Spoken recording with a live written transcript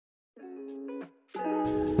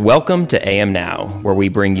Welcome to AM Now, where we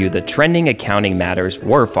bring you the trending accounting matters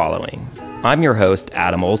we're following. I'm your host,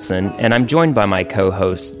 Adam Olson, and I'm joined by my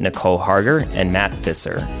co-hosts, Nicole Harger and Matt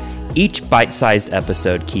Fisser. Each bite-sized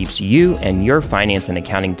episode keeps you and your finance and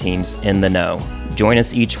accounting teams in the know. Join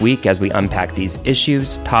us each week as we unpack these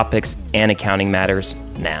issues, topics, and accounting matters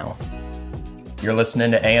now. You're listening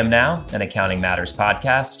to AM Now, an Accounting Matters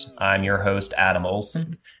podcast. I'm your host, Adam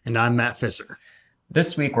Olson. And I'm Matt Fisser.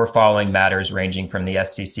 This week, we're following matters ranging from the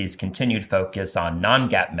SEC's continued focus on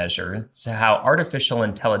non-GAAP measures to how artificial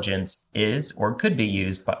intelligence is or could be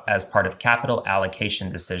used as part of capital allocation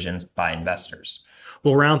decisions by investors.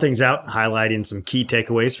 We'll round things out, highlighting some key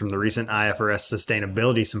takeaways from the recent IFRS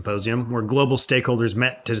Sustainability Symposium, where global stakeholders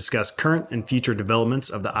met to discuss current and future developments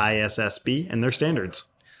of the ISSB and their standards.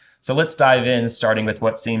 So let's dive in, starting with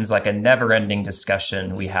what seems like a never-ending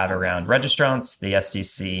discussion we have around registrants, the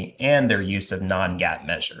SEC, and their use of non-GAAP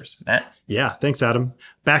measures. Matt? Yeah, thanks, Adam.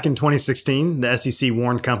 Back in 2016, the SEC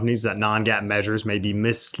warned companies that non-GAAP measures may be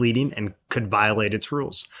misleading and could violate its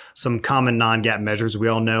rules. Some common non-GAAP measures we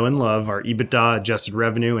all know and love are EBITDA, adjusted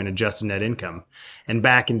revenue, and adjusted net income. And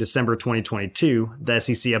back in December 2022, the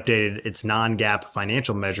SEC updated its non-GAAP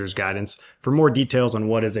financial measures guidance for more details on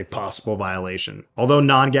what is a possible violation. Although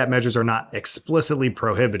non-GAAP measures are not explicitly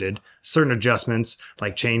prohibited, certain adjustments,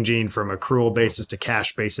 like changing from accrual basis to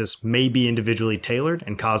cash basis, may be individually tailored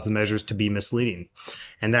and cause the measures to be misleading.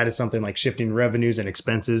 And that is something like shifting revenues and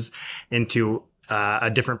expenses into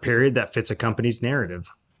a different period that fits a company's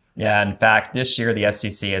narrative. Yeah, in fact, this year the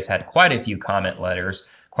SEC has had quite a few comment letters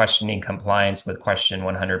questioning compliance with question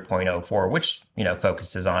 100.04, which,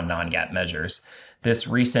 focuses on non-GAAP measures. This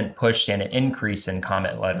recent push and an increase in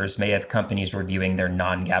comment letters may have companies reviewing their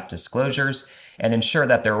non-GAAP disclosures and ensure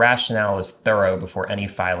that their rationale is thorough before any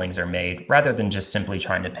filings are made, rather than just simply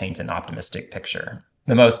trying to paint an optimistic picture.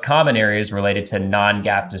 The most common areas related to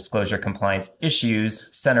non-GAAP disclosure compliance issues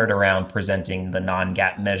centered around presenting the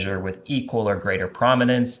non-GAAP measure with equal or greater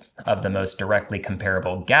prominence of the most directly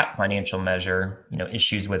comparable GAAP financial measure,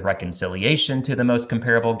 issues with reconciliation to the most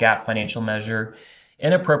comparable GAAP financial measure,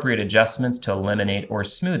 inappropriate adjustments to eliminate or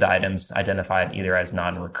smooth items identified either as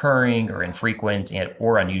non-recurring or infrequent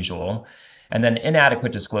or unusual, and then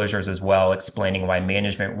inadequate disclosures as well, explaining why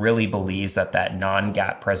management really believes that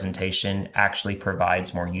non-GAAP presentation actually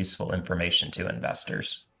provides more useful information to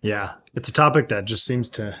investors. Yeah, it's a topic that just seems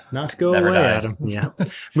to not go Never away, dies. Adam. Yeah.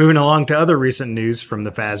 Moving along to other recent news from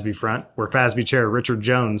the FASB front, where FASB Chair Richard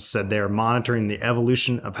Jones said they are monitoring the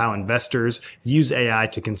evolution of how investors use AI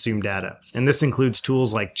to consume data. And this includes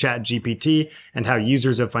tools like ChatGPT and how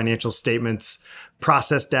users of financial statements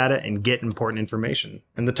process data and get important information.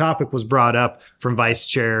 And the topic was brought up from Vice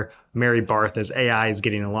Chair Mary Barth as AI is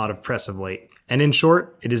getting a lot of press of late. And in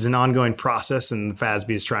short, it is an ongoing process, and the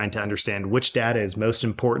FASB is trying to understand which data is most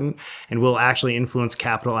important and will actually influence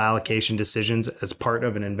capital allocation decisions as part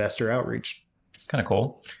of an investor outreach. It's kind of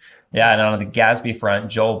cool. Yeah, and on the GASB front,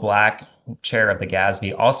 Joel Black, chair of the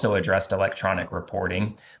GASB, also addressed electronic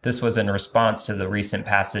reporting. This was in response to the recent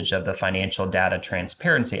passage of the Financial Data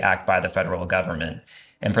Transparency Act by the federal government.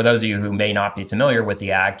 And for those of you who may not be familiar with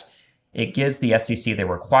the act, it gives the SEC the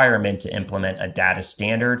requirement to implement a data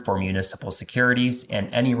standard for municipal securities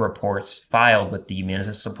and any reports filed with the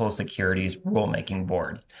Municipal Securities Rulemaking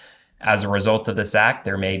Board. As a result of this act,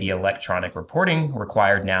 there may be electronic reporting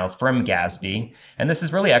required now from GASB, and this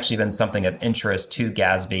has really actually been something of interest to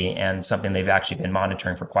GASB and something they've actually been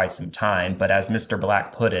monitoring for quite some time. But as Mr.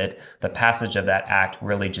 Black put it, the passage of that act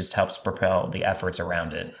really just helps propel the efforts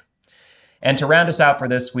around it. And to round us out for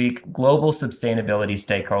this week, global sustainability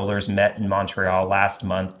stakeholders met in Montreal last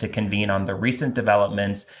month to convene on the recent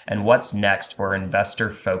developments and what's next for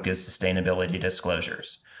investor-focused sustainability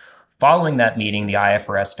disclosures. Following that meeting, the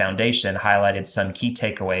IFRS Foundation highlighted some key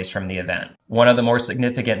takeaways from the event. One of the more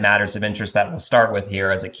significant matters of interest that we'll start with here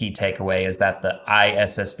as a key takeaway is that the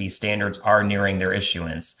ISSB standards are nearing their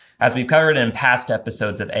issuance. As we've covered in past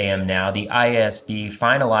episodes of AM Now, the IASB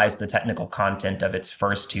finalized the technical content of its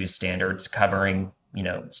first two standards covering,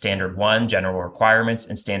 Standard 1, general requirements,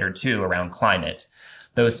 and Standard 2 around climate.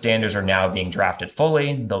 Those standards are now being drafted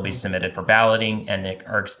fully. They'll be submitted for balloting and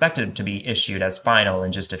are expected to be issued as final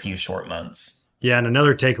in just a few short months. Yeah, and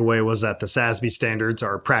another takeaway was that the SASB standards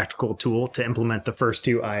are a practical tool to implement the first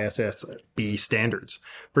two ISSB standards.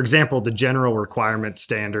 For example, the General Requirement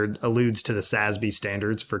Standard alludes to the SASB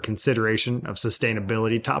standards for consideration of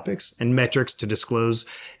sustainability topics and metrics to disclose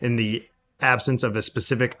in the absence of a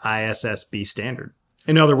specific ISSB standard.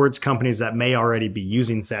 In other words, companies that may already be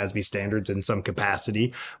using SASB standards in some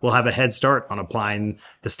capacity will have a head start on applying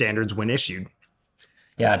the standards when issued.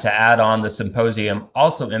 Yeah, to add on, the symposium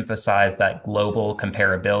also emphasized that global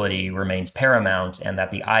comparability remains paramount and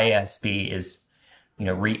that the ISB is,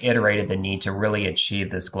 reiterated the need to really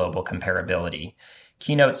achieve this global comparability.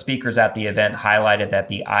 Keynote speakers at the event highlighted that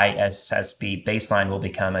the ISSB baseline will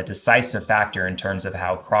become a decisive factor in terms of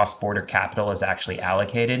how cross-border capital is actually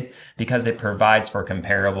allocated because it provides for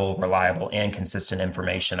comparable, reliable, and consistent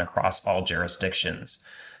information across all jurisdictions.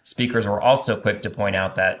 Speakers were also quick to point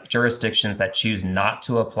out that jurisdictions that choose not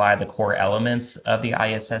to apply the core elements of the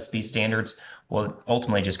ISSB standards will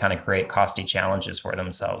ultimately just kind of create costly challenges for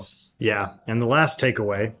themselves. Yeah, and the last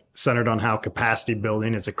takeaway centered on how capacity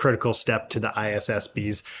building is a critical step to the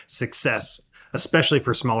ISSB's success, especially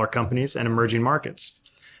for smaller companies and emerging markets.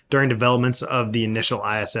 During developments of the initial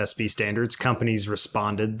ISSB standards, companies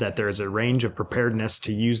responded that there is a range of preparedness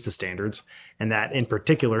to use the standards, and that in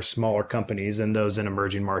particular, smaller companies and those in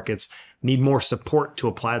emerging markets need more support to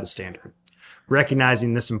apply the standard.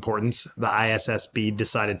 Recognizing this importance, the ISSB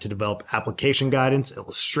decided to develop application guidance,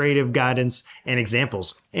 illustrative guidance, and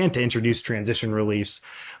examples, and to introduce transition reliefs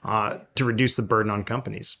to reduce the burden on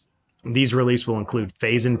companies. These reliefs will include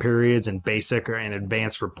phase-in periods and basic and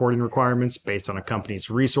advanced reporting requirements based on a company's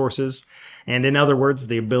resources, and in other words,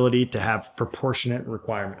 the ability to have proportionate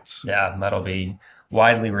requirements. Yeah, that'll be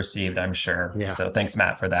widely received, I'm sure. Yeah. So thanks,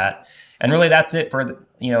 Matt, for that. And really, that's it for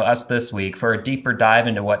us this week. For a deeper dive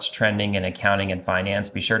into what's trending in accounting and finance,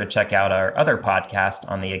 be sure to check out our other podcast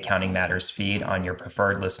on the Accounting Matters feed on your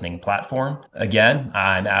preferred listening platform. Again,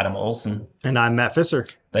 I'm Adam Olson. And I'm Matt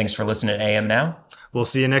Fisser. Thanks for listening to AM Now. We'll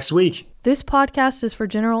see you next week. This podcast is for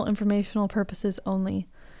general informational purposes only.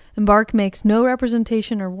 Embark makes no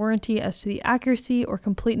representation or warranty as to the accuracy or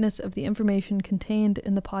completeness of the information contained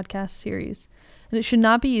in the podcast series, and it should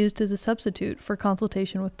not be used as a substitute for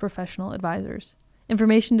consultation with professional advisors.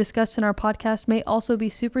 Information discussed in our podcast may also be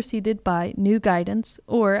superseded by new guidance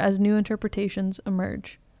or as new interpretations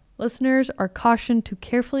emerge. Listeners are cautioned to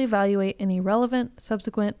carefully evaluate any relevant,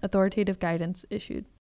 subsequent authoritative guidance issued.